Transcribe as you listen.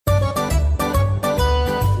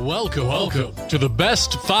Welcome to the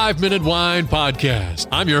Best 5-Minute Wine Podcast.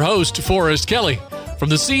 I'm your host, Forrest Kelly. From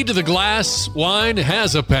the seed to the glass, wine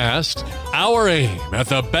has a past. Our aim at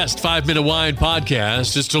the Best 5-Minute Wine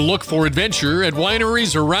Podcast is to look for adventure at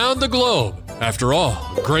wineries around the globe. After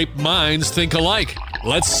all, grape minds think alike.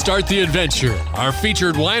 Let's start the adventure. Our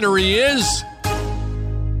featured winery is...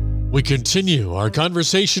 We continue our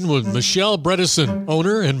conversation with Michelle Bredesen,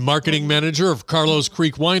 owner and marketing manager of Carlos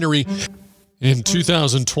Creek Winery. In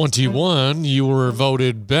 2021, you were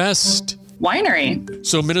voted Best Winery.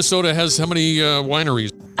 So Minnesota has how many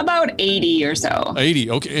wineries? About 80 or so. 80,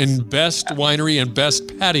 okay. And Best Winery and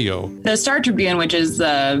Best Patio. The Star Tribune, which is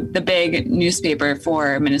the big newspaper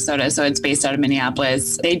for Minnesota, so it's based out of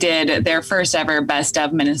Minneapolis, they did their first ever Best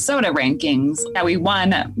of Minnesota rankings. Yeah, we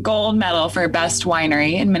won gold medal for Best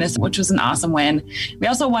Winery in Minnesota, which was an awesome win. We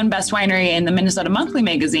also won Best Winery in the Minnesota Monthly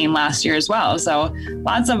magazine last year as well. So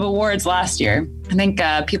lots of awards last year. I think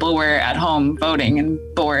people were at home voting and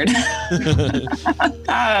bored.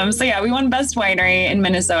 So yeah, we won Best Winery in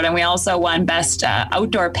Minnesota, and we also won Best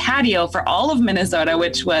Outdoor Patio for all of Minnesota,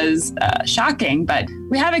 which was shocking. But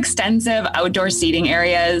we have extensive outdoor seating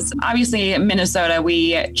areas. Obviously, in Minnesota,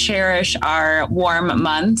 we cherish our warm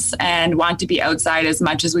months and want to be outside as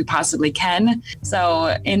much as we possibly can.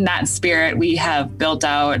 So in that spirit, we have built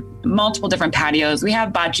out multiple different patios. We have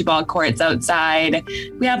bocce ball courts outside.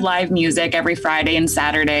 We have live music every Friday and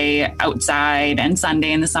Saturday outside, and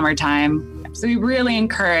Sunday in the summertime. So we really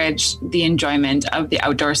encourage the enjoyment of the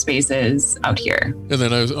outdoor spaces out here. And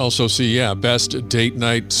then I also see, best date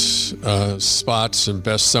night spots and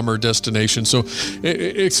best summer destinations. So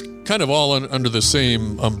it's kind of all under the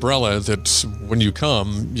same umbrella that when you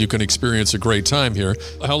come, you can experience a great time here.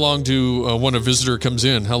 How long when a visitor comes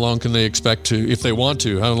in, how long can they expect to, if they want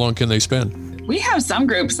to, how long can they spend? We have some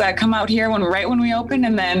groups that come out here right when we open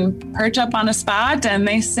and then perch up on a spot and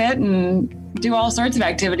they sit and do all sorts of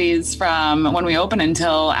activities from when we open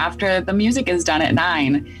until after the music is done at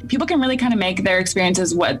 9. People can really kind of make their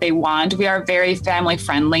experiences what they want. We are very family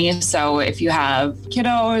friendly. So if you have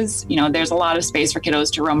kiddos, there's a lot of space for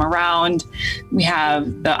kiddos to roam around. We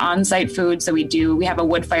have the on-site food. So we have a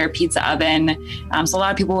wood fire pizza oven. So a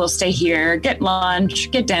lot of people will stay here, get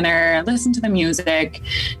lunch, get dinner, listen to the music.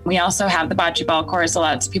 We also have the bocce ball course.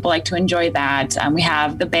 Lots of people like to enjoy that. We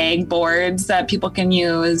have the bag boards that people can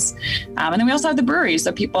use. And then we also have the brewery,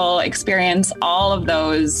 so people experience all of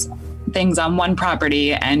those things on one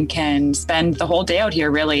property and can spend the whole day out here,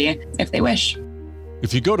 really, if they wish.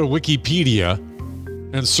 If you go to Wikipedia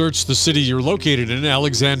and search the city you're located in,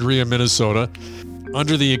 Alexandria, Minnesota,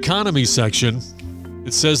 under the economy section,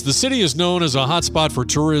 it says the city is known as a hotspot for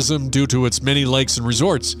tourism due to its many lakes and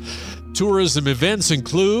resorts. Tourism events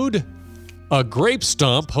include a grape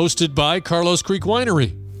stomp hosted by Carlos Creek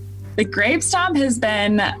Winery. The Grape Stomp has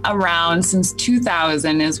been around since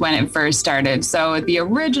 2000 is when it first started. So the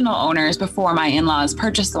original owners, before my in-laws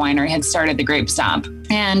purchased the winery, had started the Grape Stomp.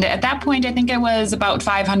 And at that point, I think it was about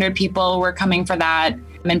 500 people were coming for that.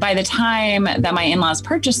 And by the time that my in-laws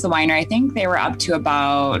purchased the winery, I think they were up to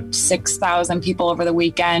about 6,000 people over the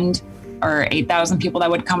weekend, or 8,000 people that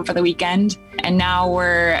would come for the weekend. And now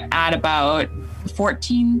we're at about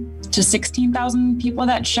 14 to 16,000 people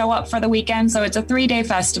that show up for the weekend. So it's a 3-day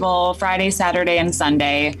festival, Friday, Saturday, and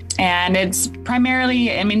Sunday. And it's primarily,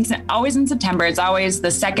 it's always in September. It's always the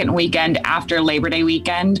second weekend after Labor Day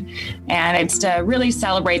weekend. And it's to really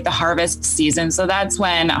celebrate the harvest season. So that's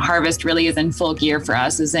when harvest really is in full gear for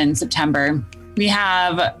us, is in September. We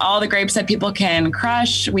have all the grapes that people can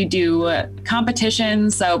crush. We do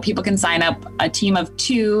competitions, so people can sign up a team of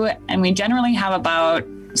 2. And we generally have about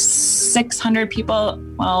 600 people,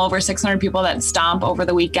 over 600 people that stomp over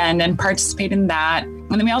the weekend and participate in that.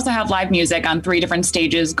 And then we also have live music on 3 different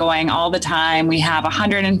stages going all the time. We have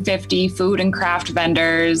 150 food and craft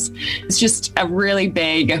vendors. It's just a really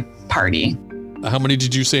big party. How many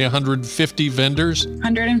did you say? 150 vendors?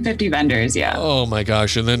 150 vendors, yeah. Oh my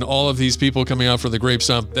gosh. And then all of these people coming out for the Grape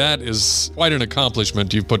Stomp. That is quite an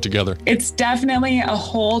accomplishment you've put together. It's definitely a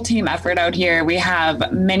whole team effort out here. We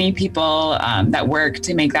have many people that work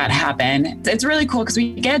to make that happen. It's really cool because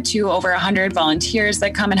we get to over 100 volunteers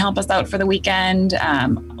that come and help us out for the weekend. A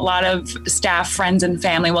lot of staff, friends, and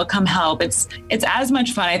family will come help. It's as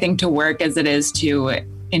much fun, I think, to work as it is to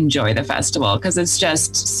enjoy the festival, because it's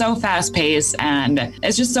just so fast paced and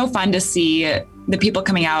it's just so fun to see the people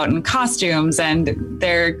coming out in costumes and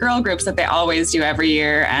their girl groups that they always do every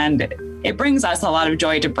year. And it brings us a lot of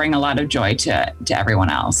joy to bring a lot of joy to everyone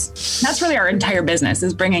else. That's really our entire business,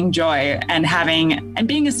 is bringing joy and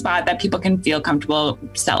being a spot that people can feel comfortable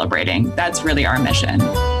celebrating. That's really our mission.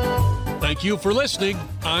 Thank you for listening.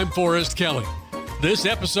 I'm Forrest Kelly. This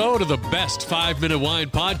episode of the Best 5 Minute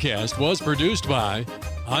Wine Podcast was produced by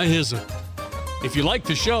iHism. If you like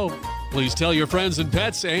the show, please tell your friends and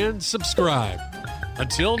pets and subscribe.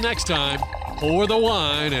 Until next time, pour the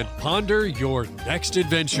wine and ponder your next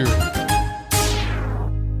adventure.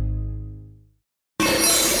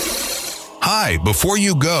 Hi, before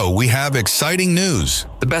you go, we have exciting news.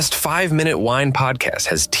 The Best 5 Minute Wine Podcast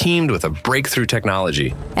has teamed with a breakthrough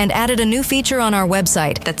technology and added a new feature on our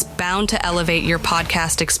website that's bound to elevate your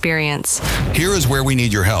podcast experience. Here is where we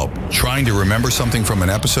need your help. Trying to remember something from an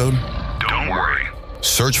episode? Don't worry.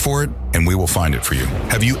 Search for it, and we will find it for you.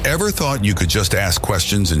 Have you ever thought you could just ask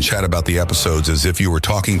questions and chat about the episodes as if you were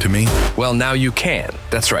talking to me? Well, now you can.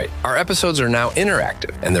 That's right. Our episodes are now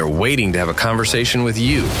interactive, and they're waiting to have a conversation with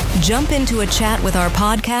you. Jump into a chat with our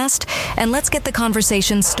podcast, and let's get the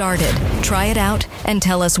conversation started. Try it out and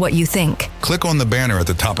tell us what you think. Click on the banner at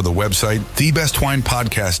the top of the website,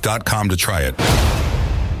 thebestwinepodcast.com, to try it.